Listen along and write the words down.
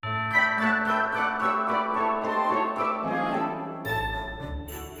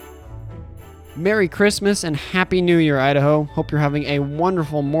Merry Christmas and Happy New Year, Idaho. Hope you're having a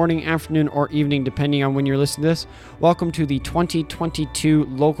wonderful morning, afternoon, or evening, depending on when you're listening to this. Welcome to the 2022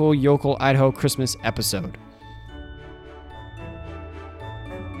 Local Yokel Idaho Christmas episode.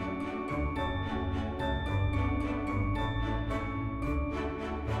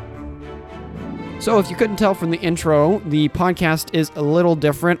 So if you couldn't tell from the intro, the podcast is a little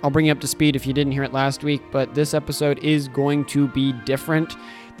different. I'll bring you up to speed if you didn't hear it last week, but this episode is going to be different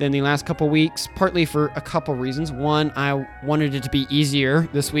than the last couple weeks, partly for a couple reasons. One, I wanted it to be easier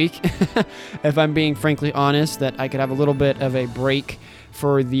this week, if I'm being frankly honest, that I could have a little bit of a break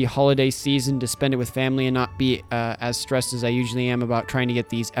for the holiday season to spend it with family and not be as stressed as I usually am about trying to get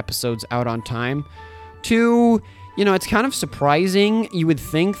these episodes out on time. Two, it's kind of surprising. You would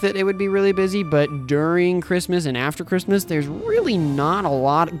think that it would be really busy, but during Christmas and after Christmas, there's really not a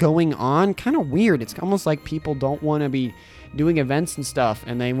lot going on. Kind of weird. It's almost like people don't want to be doing events and stuff,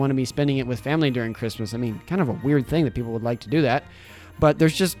 and they want to be spending it with family during Christmas. I mean, kind of a weird thing that people would like to do that. But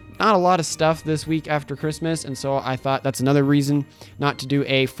there's just not a lot of stuff this week after Christmas, and so I thought that's another reason not to do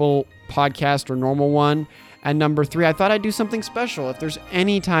a full podcast or normal one. And number three, I thought I'd do something special. If there's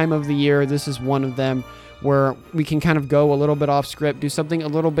any time of the year, this is one of them where we can kind of go a little bit off script, do something a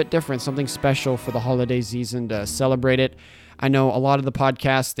little bit different, something special for the holiday season to celebrate it. I know a lot of the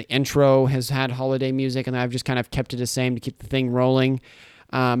podcasts, the intro has had holiday music, and I've just kind of kept it the same to keep the thing rolling.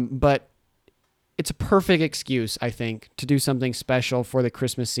 But it's a perfect excuse, I think, to do something special for the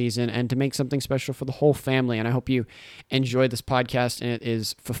Christmas season and to make something special for the whole family. And I hope you enjoy this podcast and it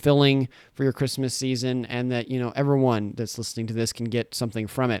is fulfilling for your Christmas season, and that, everyone that's listening to this can get something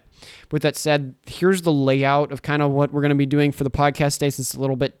from it. With that said, here's the layout of kind of what we're going to be doing for the podcast today, since it's a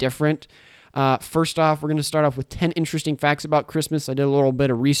little bit different. First off, we're going to start off with 10 interesting facts about Christmas. I did a little bit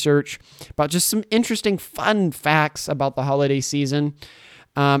of research about just some interesting, fun facts about the holiday season.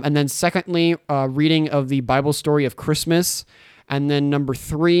 And then secondly, reading of the Bible story of Christmas. And then number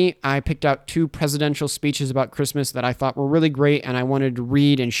three, I picked out 2 presidential speeches about Christmas that I thought were really great, and I wanted to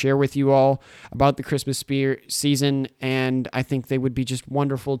read and share with you all about the Christmas season, and I think they would be just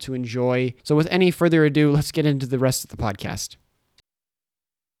wonderful to enjoy. So with any further ado, let's get into the rest of the podcast.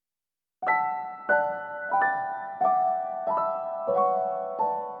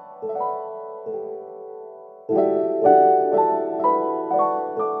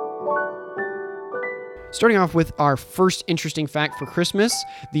 Starting off with our first interesting fact for Christmas,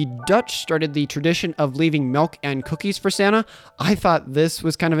 the Dutch started the tradition of leaving milk and cookies for Santa. I thought this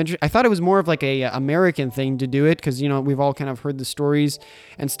was kind of interesting. I thought it was more of like a American thing to do it because, we've all kind of heard the stories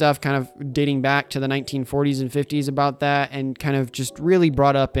and stuff kind of dating back to the 1940s and 50s about that, and kind of just really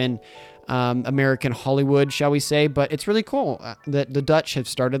brought up in American Hollywood, shall we say. But it's really cool that the Dutch have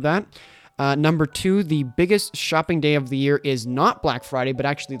started that. Number 2, the biggest shopping day of the year is not Black Friday, but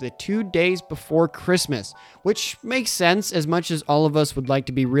actually the 2 days before Christmas, which makes sense as much as all of us would like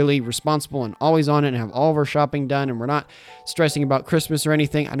to be really responsible and always on it and have all of our shopping done, and we're not stressing about Christmas or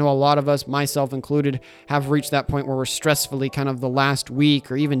anything. I know a lot of us, myself included, have reached that point where we're stressfully kind of the last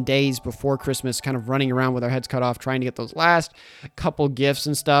week or even days before Christmas kind of running around with our heads cut off trying to get those last couple gifts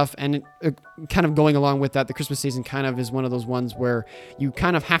and stuff. And kind of going along with that, the Christmas season kind of is one of those ones where you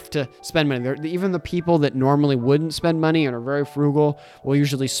kind of have to spend money. Even the people that normally wouldn't spend money and are very frugal will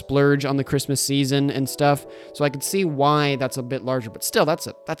usually splurge on the Christmas season and stuff. So I could see why that's a bit larger, but still, that's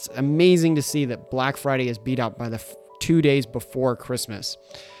amazing to see that Black Friday is beat out by the 2 days before Christmas.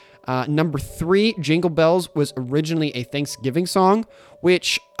 Number 3, Jingle Bells was originally a Thanksgiving song,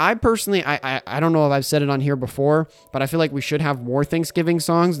 which I personally, I don't know if I've said it on here before, but I feel like we should have more Thanksgiving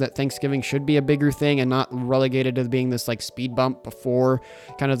songs, that Thanksgiving should be a bigger thing and not relegated to being this like speed bump before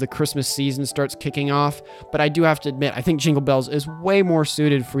kind of the Christmas season starts kicking off. But I do have to admit, I think Jingle Bells is way more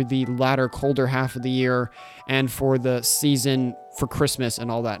suited for the latter, colder half of the year and for the season for Christmas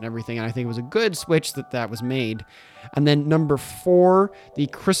and all that and everything. And I think it was a good switch that was made. And then number 4, the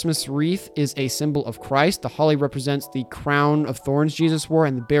Christmas wreath is a symbol of Christ. The holly represents the crown of thorns Jesus wore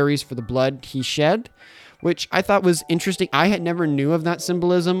and the berries for the blood he shed, which I thought was interesting. I had never knew of that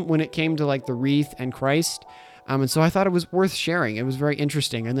symbolism when it came to like the wreath and Christ. And so I thought it was worth sharing. It was very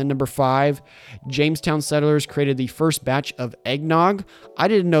interesting. And then number 5, Jamestown settlers created the first batch of eggnog. I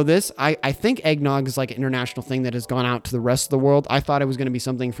didn't know this. I think eggnog is like an international thing that has gone out to the rest of the world. I thought it was going to be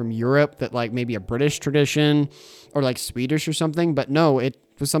something from Europe, that like maybe a British tradition or like Swedish or something. But no, it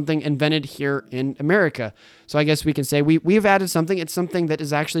was something invented here in America. So I guess we can say we've added something. It's something that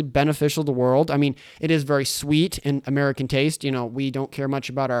is actually beneficial to the world. I mean, it is very sweet in American taste. We don't care much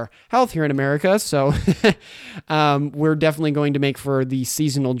about our health here in America. So we're definitely going to make for the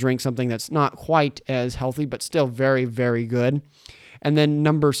seasonal drink something that's not quite as healthy, but still very, very good. And then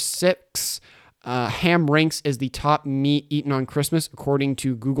number 6, ham ranks as the top meat eaten on Christmas, according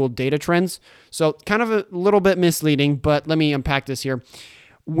to Google data trends. So kind of a little bit misleading, but let me unpack this here.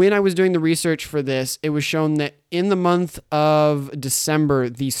 When I was doing the research for this, it was shown that in the month of December,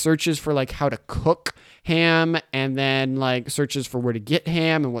 the searches for like how to cook ham and then like searches for where to get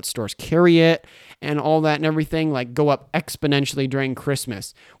ham and what stores carry it and all that and everything like go up exponentially during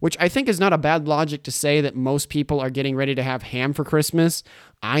Christmas, which I think is not a bad logic to say that most people are getting ready to have ham for Christmas.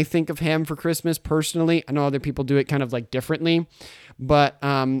 I think of ham for Christmas personally. I know other people do it kind of like differently, but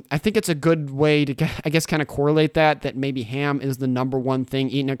I think it's a good way to, I guess, kind of correlate that maybe ham is the number one thing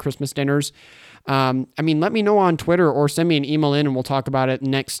eaten at Christmas dinners. I mean, let me know on Twitter or send me an email in and we'll talk about it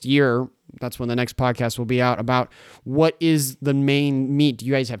next year. That's when the next podcast will be out, about what is the main meat. Do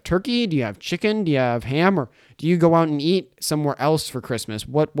you guys have turkey? Do you have chicken? Do you have ham? Or do you go out and eat somewhere else for Christmas?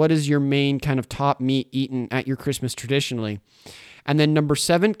 What is your main kind of top meat eaten at your Christmas traditionally? And then number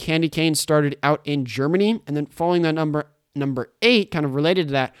 7, candy canes started out in Germany. And then following that number 8, kind of related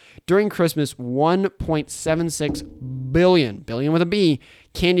to that, during Christmas, 1.76 billion with a B,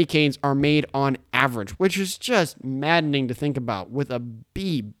 candy canes are made on average, which is just maddening to think about. With a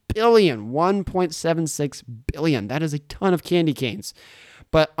B, billion, 1.76 billion. That is a ton of candy canes.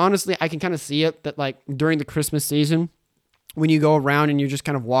 But honestly, I can kind of see it that like during the Christmas season, when you go around and you're just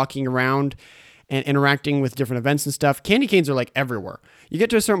kind of walking around and interacting with different events and stuff, candy canes are like everywhere. You get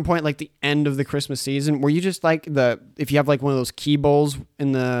to a certain point, like the end of the Christmas season, where you just like if you have like one of those key bowls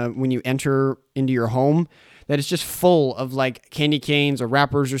when you enter into your home, that it's just full of like candy canes or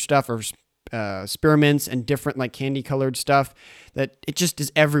wrappers or stuff or spearmints and different like candy colored stuff, that it just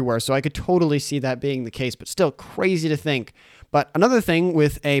is everywhere. So I could totally see that being the case, but still crazy to think. But another thing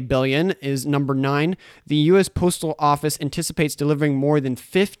with a billion is number 9. The U.S. Postal Office anticipates delivering more than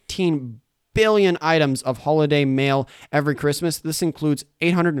 15 billion items of holiday mail every Christmas. This includes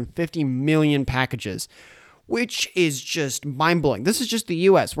 850 million packages, which is just mind-blowing. This is just the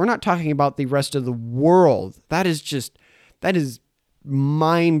U.S. We're not talking about the rest of the world. That is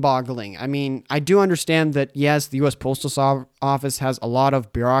mind-boggling. I mean, I do understand that, yes, the U.S. Postal Office has a lot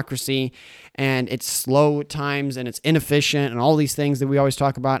of bureaucracy and it's slow at times and it's inefficient and all these things that we always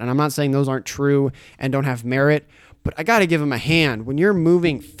talk about. And I'm not saying those aren't true and don't have merit, but I got to give them a hand. When you're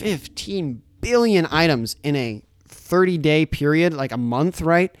moving 15 billion items in a 30-day period, like a month,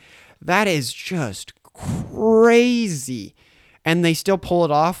 right? That is just crazy. And they still pull it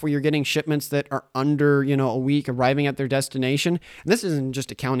off where you're getting shipments that are under, a week arriving at their destination. And this isn't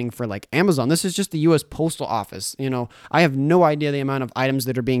just accounting for like Amazon. This is just the U.S. Postal Office. I have no idea the amount of items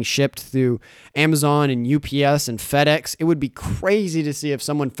that are being shipped through Amazon and UPS and FedEx. It would be crazy to see if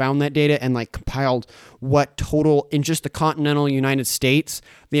someone found that data and like compiled what total in just the continental United States,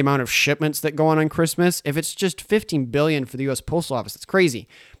 the amount of shipments that go on Christmas. If it's just 15 billion for the U.S. Postal Office, it's crazy.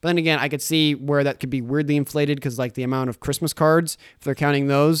 But then again, I could see where that could be weirdly inflated because like the amount of Christmas cards, if they're counting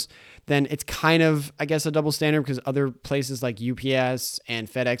those, then it's kind of, I guess, a double standard because other places like UPS and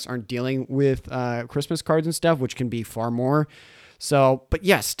FedEx aren't dealing with Christmas cards and stuff, which can be far more. So, but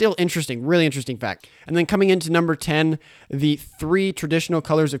yeah, still interesting, really interesting fact. And then coming into number 10, the 3 traditional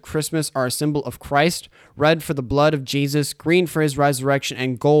colors of Christmas are a symbol of Christ: red for the blood of Jesus, green for his resurrection,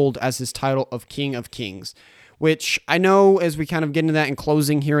 and gold as his title of King of Kings. Which I know, as we kind of get into that in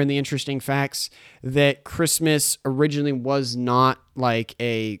closing here in the interesting facts, that Christmas originally was not like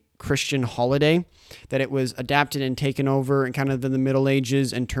a Christian holiday, that it was adapted and taken over and kind of in the Middle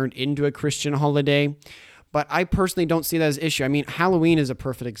Ages and turned into a Christian holiday. But I personally don't see that as an issue. I mean, Halloween is a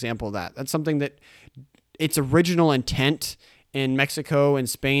perfect example of that. That's something that its original intent in Mexico and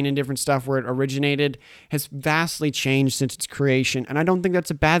Spain and different stuff where it originated has vastly changed since its creation. And I don't think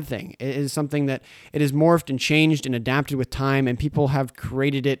that's a bad thing. It is something that it has morphed and changed and adapted with time, and people have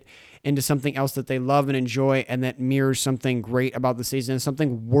created it into something else that they love and enjoy and that mirrors something great about the season,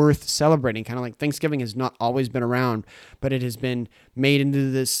 something worth celebrating. Kind of like Thanksgiving has not always been around, but it has been made into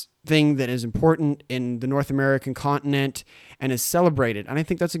this thing that is important in the North American continent and is celebrated. And I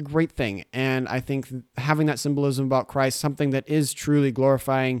think that's a great thing. And I think having that symbolism about Christ, something that is truly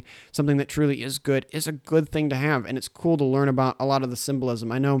glorifying, something that truly is a good thing to have. And it's cool to learn about a lot of the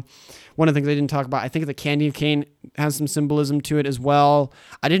symbolism. I know one of the things I didn't talk about, I think the candy cane has some symbolism to it as well.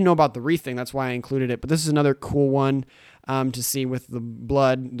 I didn't know about the wreath thing. That's why I included it. But this is another cool one to see, with the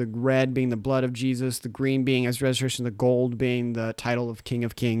blood, the red being the blood of Jesus, the green being his resurrection, the gold being the title of King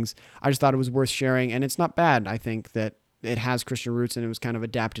of Kings. I just thought it was worth sharing, and it's not bad. I think that it has Christian roots and it was kind of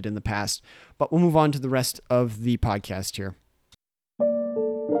adapted in the past. But we'll move on to the rest of the podcast here.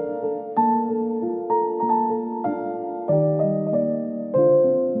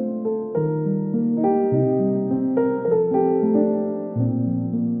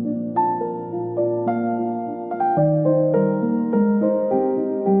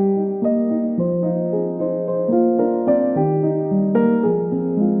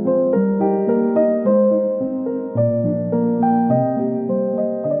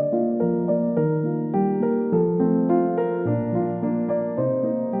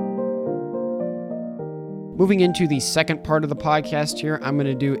 moving into the second part of the podcast here, I'm going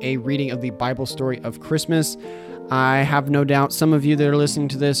to do a reading of the Bible story of Christmas. I have no doubt some of you that are listening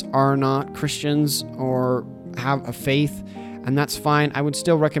to this are not Christians or have a faith, and that's fine. I would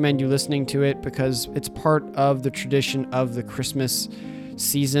still recommend you listening to it because it's part of the tradition of the Christmas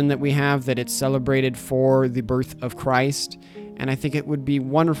season that we have, that it's celebrated for the birth of Christ. And I think it would be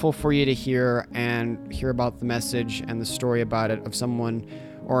wonderful for you to hear about the message and the story about it of someone,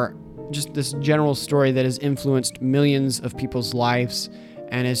 or just this general story that has influenced millions of people's lives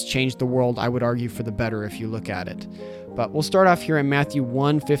and has changed the world, I would argue, for the better if you look at it. But we'll start off here in Matthew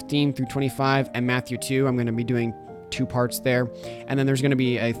 1:15 through 25 and Matthew 2. I'm going to be doing 2 parts there. And then there's going to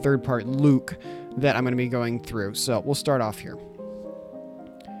be a third part, Luke, that I'm going to be going through. So we'll start off here.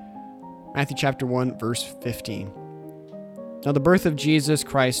 Matthew chapter 1, verse 15. Now the birth of Jesus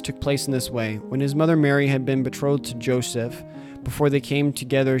Christ took place in this way. When his mother Mary had been betrothed to Joseph, before they came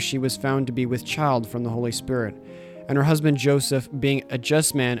together, she was found to be with child from the Holy Spirit. And her husband Joseph, being a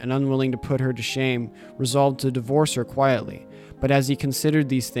just man and unwilling to put her to shame, resolved to divorce her quietly. But as he considered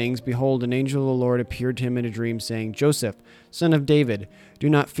these things, behold, an angel of the Lord appeared to him in a dream, saying, Joseph, son of David, do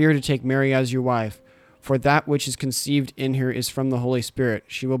not fear to take Mary as your wife, for that which is conceived in her is from the Holy Spirit.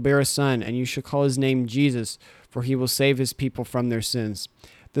 She will bear a son, and you shall call his name Jesus, for he will save his people from their sins.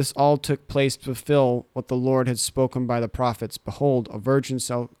 This all took place to fulfill what the Lord had spoken by the prophets. Behold, a virgin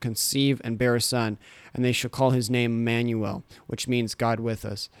shall conceive and bear a son, and they shall call his name Emmanuel, which means God with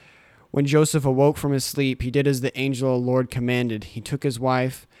us. When Joseph awoke from his sleep, he did as the angel of the Lord commanded. He took his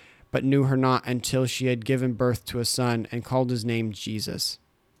wife, but knew her not until she had given birth to a son, and called his name Jesus.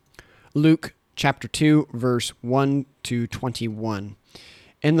 Luke chapter 2, verse 1 to 21.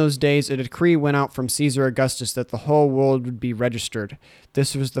 In those days, a decree went out from Caesar Augustus that the whole world would be registered.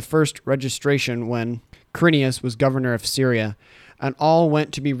 This was the first registration when Quirinius was governor of Syria, and all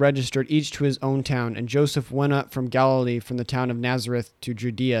went to be registered, each to his own town. And Joseph went up from Galilee, from the town of Nazareth to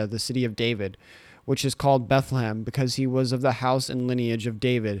Judea, the city of David, which is called Bethlehem, because he was of the house and lineage of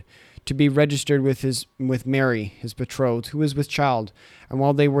David, to be registered with Mary, his betrothed, who was with child. And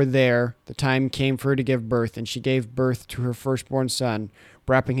while they were there, the time came for her to give birth, and she gave birth to her firstborn son,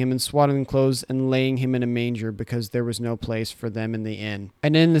 wrapping him in swaddling clothes and laying him in a manger, because there was no place for them in the inn.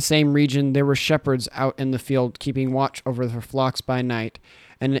 And in the same region there were shepherds out in the field, keeping watch over their flocks by night.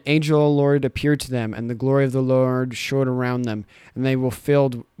 And an angel of the Lord appeared to them, and the glory of the Lord shone around them, and they were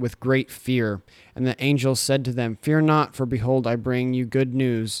filled with great fear. And the angel said to them, Fear not, for behold, I bring you good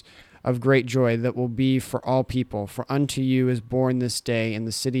news of great joy that will be for all people. For unto you is born this day in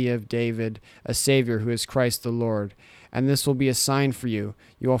the city of David a Savior, who is Christ the Lord. And this will be a sign for you.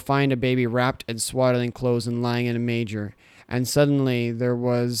 You will find a baby wrapped in swaddling clothes and lying in a manger. And suddenly there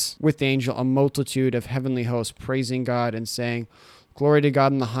was with the angel a multitude of heavenly hosts, praising God and saying, Glory to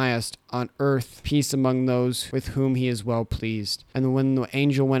God in the highest, on earth peace among those with whom he is well pleased. And when the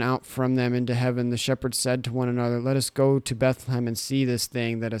angel went out from them into heaven, the shepherds said to one another, Let us go to Bethlehem and see this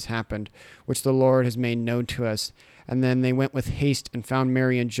thing that has happened, which the Lord has made known to us. And then they went with haste and found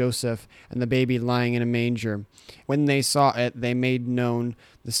Mary and Joseph and the baby lying in a manger. When they saw it, they made known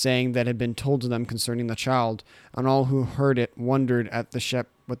the saying that had been told to them concerning the child. And all who heard it wondered at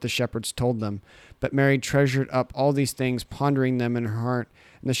what the shepherds told them. But Mary treasured up all these things, pondering them in her heart.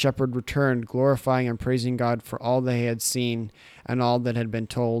 And the shepherd returned, glorifying and praising God for all they had seen and all that had been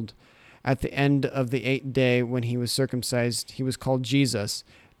told. At the end of the 8th day, when he was circumcised, he was called Jesus,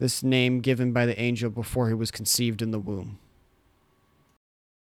 this name given by the angel before he was conceived in the womb.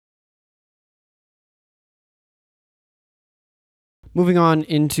 Moving on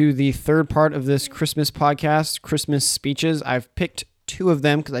into the third part of this Christmas podcast, Christmas speeches. I've picked 2 of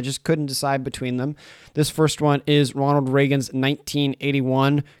them because I just couldn't decide between them. This first one is Ronald Reagan's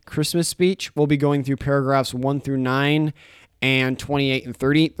 1981 Christmas speech. We'll be going through paragraphs 1 through 9 and 28 and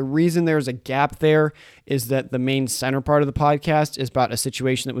 30. The reason there's a gap there is that the main center part of the podcast is about a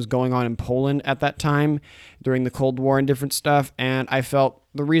situation that was going on in Poland at that time during the Cold War and different stuff. And I felt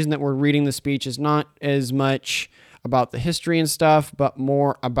the reason that we're reading the speech is not as much about the history and stuff, but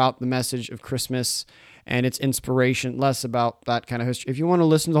more about the message of Christmas and its inspiration, less about that kind of history. If you want to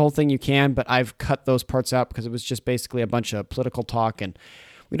listen to the whole thing, you can, but I've cut those parts out because it was just basically a bunch of political talk, and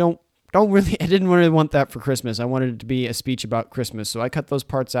I didn't really want that for Christmas. I wanted it to be a speech about Christmas, so I cut those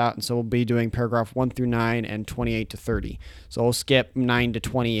parts out, and so we'll be doing paragraph 1 through 9 and 28 to 30. So we'll skip 9 to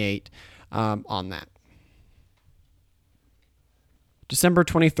 28 on that. December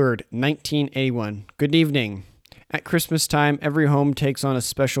 23rd, 1981. Good evening. At Christmas time, every home takes on a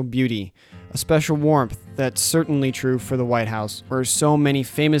special beauty, a special warmth. That's certainly true for the White House, where so many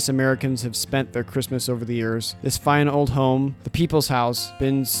famous Americans have spent their Christmas over the years. This fine old home, the People's House,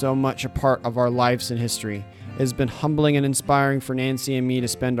 been so much a part of our lives and history. has been humbling and inspiring for Nancy and me to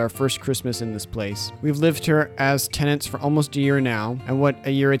spend our first Christmas in this place. We've lived here as tenants for almost a year now, and what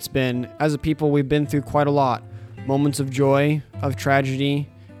a year it's been. As a people, we've been through quite a lot. Moments of joy, of tragedy,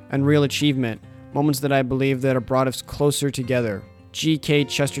 and real achievement. Moments that I believe that have brought us closer together. G.K.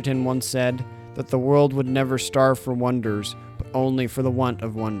 Chesterton once said that the world would never starve for wonders, but only for the want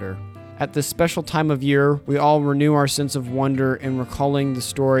of wonder. At this special time of year, we all renew our sense of wonder in recalling the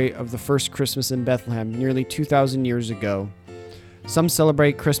story of the first Christmas in Bethlehem nearly 2,000 years ago. Some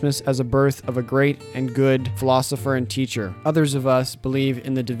celebrate Christmas as a birth of a great and good philosopher and teacher. Others of us believe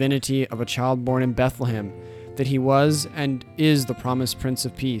in the divinity of a child born in Bethlehem, that he was and is the promised Prince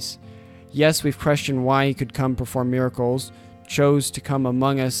of Peace. Yes, we've questioned why he could come perform miracles, chose to come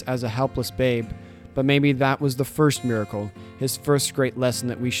among us as a helpless babe, but maybe that was the first miracle, his first great lesson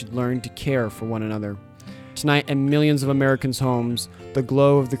that we should learn to care for one another. Tonight, in millions of Americans' homes, the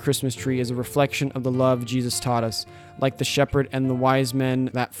glow of the Christmas tree is a reflection of the love Jesus taught us, like the shepherd and the wise men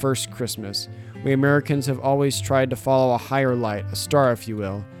that first Christmas. We Americans have always tried to follow a higher light, a star if you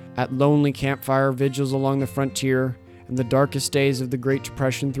will. At lonely campfire vigils along the frontier, in the darkest days of the Great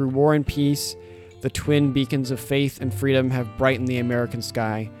Depression through war and peace, the twin beacons of faith and freedom have brightened the American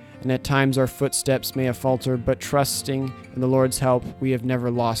sky. And at times our footsteps may have faltered, but trusting in the Lord's help, we have never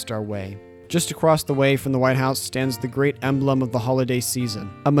lost our way. Just across the way from the White House stands the great emblem of the holiday season,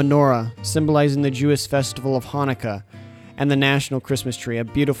 a menorah symbolizing the Jewish festival of Hanukkah, and the national Christmas tree, a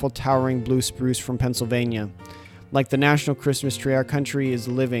beautiful towering blue spruce from Pennsylvania. Like the national Christmas tree, our country is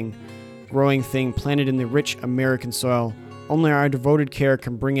a living, growing thing planted in the rich American soil. Only our devoted care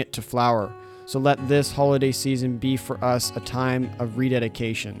can bring it to flower. So let this holiday season be for us a time of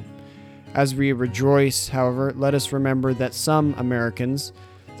rededication. As we rejoice, however, let us remember that some Americans,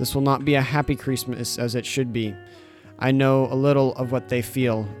 this will not be a happy Christmas as it should be. I know a little of what they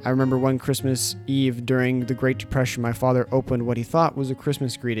feel. I remember one Christmas Eve during the Great Depression, my father opened what he thought was a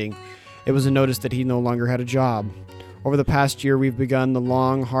Christmas greeting. It was a notice that he no longer had a job. Over the past year, we've begun the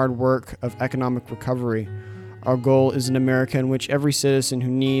long, hard work of economic recovery. Our goal is an America in which every citizen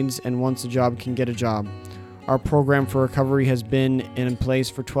who needs and wants a job can get a job. Our program for recovery has been in place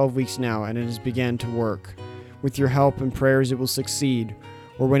for 12 weeks now, and it has begun to work. With your help and prayers, it will succeed.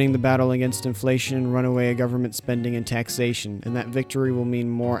 We're winning the battle against inflation, runaway government spending, and taxation, and that victory will mean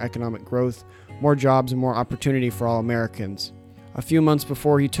more economic growth, more jobs, and more opportunity for all Americans. A few months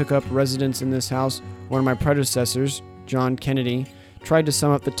before he took up residence in this house, one of my predecessors, John Kennedy, tried to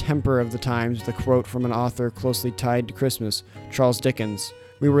sum up the temper of the times with a quote from an author closely tied to Christmas, Charles Dickens.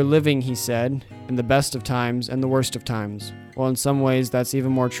 We were living, he said, in the best of times and the worst of times. Well, in some ways, that's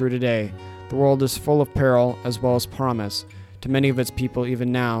even more true today. The world is full of peril as well as promise, to many of its people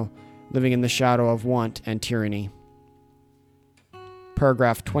even now, living in the shadow of want and tyranny.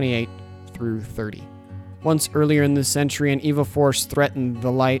 Paragraph 28 through 30. Once earlier in this century, an evil force threatened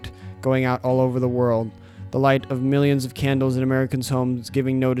the light going out all over the world. The light of millions of candles in Americans' homes,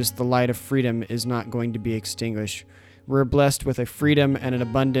 giving notice the light of freedom is not going to be extinguished. We're blessed with a freedom and an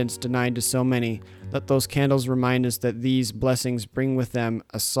abundance denied to so many. Let those candles remind us that these blessings bring with them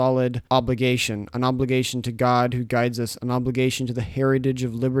a solid obligation, an obligation to God who guides us, an obligation to the heritage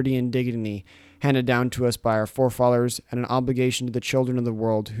of liberty and dignity handed down to us by our forefathers, and an obligation to the children of the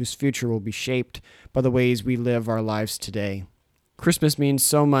world whose future will be shaped by the ways we live our lives today. Christmas means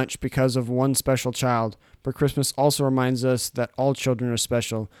so much because of one special child, but Christmas also reminds us that all children are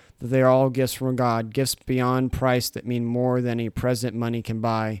special, that they are all gifts from God, gifts beyond price that mean more than a present money can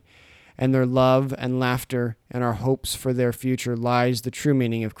buy. And their love and laughter and our hopes for their future lies the true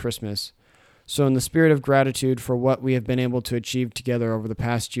meaning of Christmas. So in the spirit of gratitude for what we have been able to achieve together over the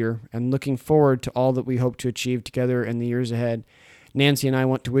past year, and looking forward to all that we hope to achieve together in the years ahead, Nancy and I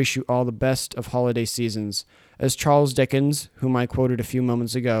want to wish you all the best of holiday seasons. As Charles Dickens, whom I quoted a few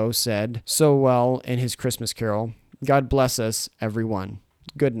moments ago, said so well in his Christmas Carol, God bless us, everyone.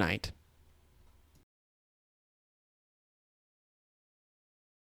 Good night.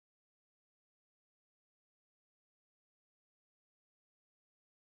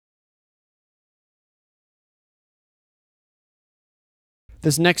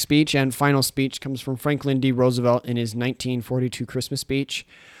 This next speech and final speech comes from Franklin D. Roosevelt in his 1942 Christmas speech.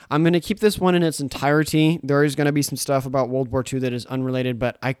 I'm going to keep this one in its entirety. There is going to be some stuff about World War II that is unrelated,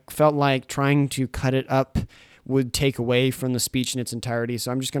 but I felt like trying to cut it up would take away from the speech in its entirety,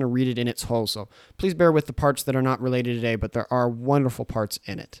 so I'm just going to read it in its whole. So please bear with the parts that are not related today, but there are wonderful parts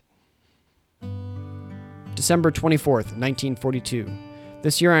in it. December 24th, 1942.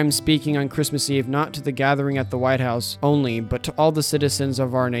 This year I am speaking on Christmas Eve not to the gathering at the White House only, but to all the citizens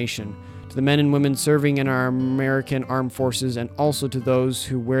of our nation, To the men and women serving in our American armed forces, and also to those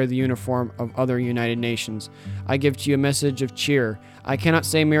who wear the uniform of other United Nations, I give to you a message of cheer. I cannot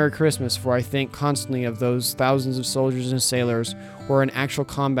say Merry Christmas, for I think constantly of those thousands of soldiers and sailors who are in actual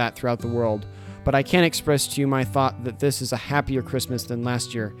combat throughout the world. But I can express to you my thought that this is a happier Christmas than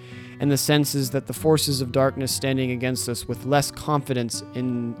last year, and the sense is that the forces of darkness standing against us with less confidence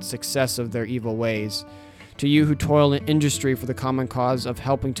in success of their evil ways. To you who toil in industry for the common cause of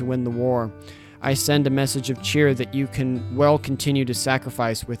helping to win the war, I send a message of cheer that you can well continue to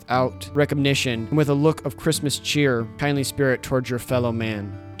sacrifice without recognition, and with a look of Christmas cheer, kindly spirit towards your fellow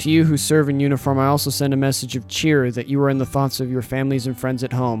man. To you who serve in uniform, I also send a message of cheer that you are in the thoughts of your families and friends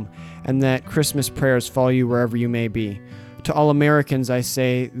at home, and that Christmas prayers follow you wherever you may be. To all Americans, I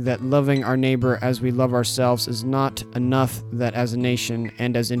say that loving our neighbor as we love ourselves is not enough that as a nation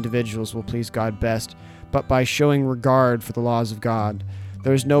and as individuals will please God best, but by showing regard for the laws of God.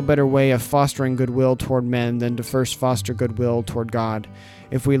 There is no better way of fostering goodwill toward men than to first foster goodwill toward God.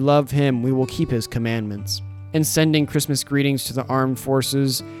 If we love Him, we will keep His commandments. In sending Christmas greetings to the armed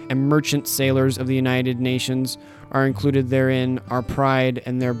forces and merchant sailors of the United Nations are included therein our pride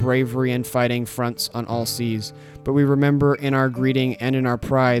and their bravery in fighting fronts on all seas. But we remember in our greeting and in our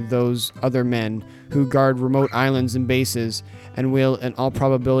pride those other men who guard remote islands and bases and will, in all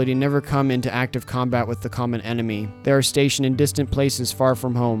probability, never come into active combat with the common enemy. They are stationed in distant places far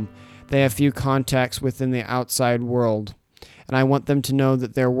from home. They have few contacts within the outside world. And I want them to know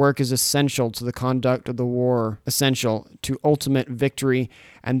that their work is essential to the conduct of the war, essential to ultimate victory,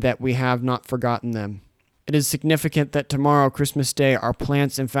 and that we have not forgotten them. It is significant that tomorrow, Christmas Day, our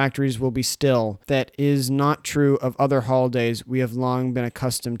plants and factories will be still. That is not true of other holidays we have long been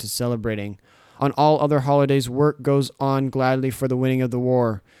accustomed to celebrating. On all other holidays, work goes on gladly for the winning of the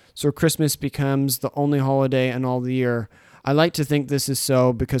war. So Christmas becomes the only holiday in all the year. I like to think this is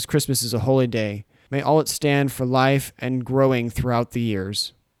so because Christmas is a holy day. May all it stand for life and growing throughout the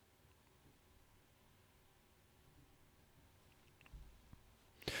years.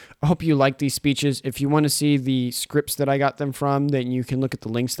 I hope you like these speeches. If you want to see the scripts that I got them from, then you can look at the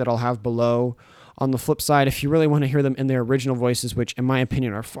links that I'll have below. On the flip side, if you really want to hear them in their original voices, which in my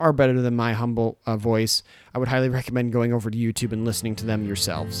opinion are far better than my humble voice, I would highly recommend going over to YouTube and listening to them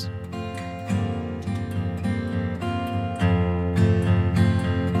yourselves.